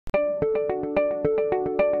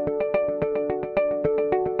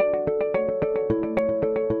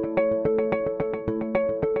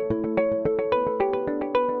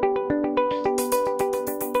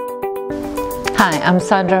Hi, I'm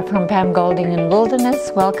Sandra from Pam Golding in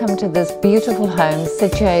Wilderness. Welcome to this beautiful home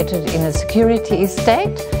situated in a security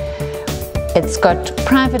estate. It's got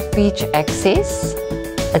private beach access.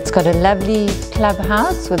 It's got a lovely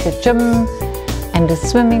clubhouse with a gym and a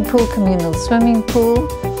swimming pool, communal swimming pool.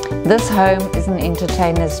 This home is an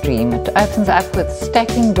entertainer's dream. It opens up with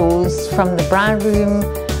stacking doors from the bride room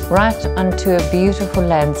right onto a beautiful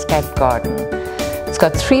landscape garden. It's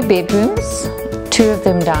got 3 bedrooms, 2 of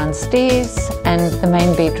them downstairs and the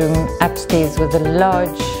main bedroom upstairs with a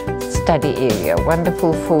large study area,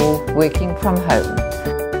 wonderful for working from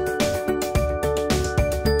home.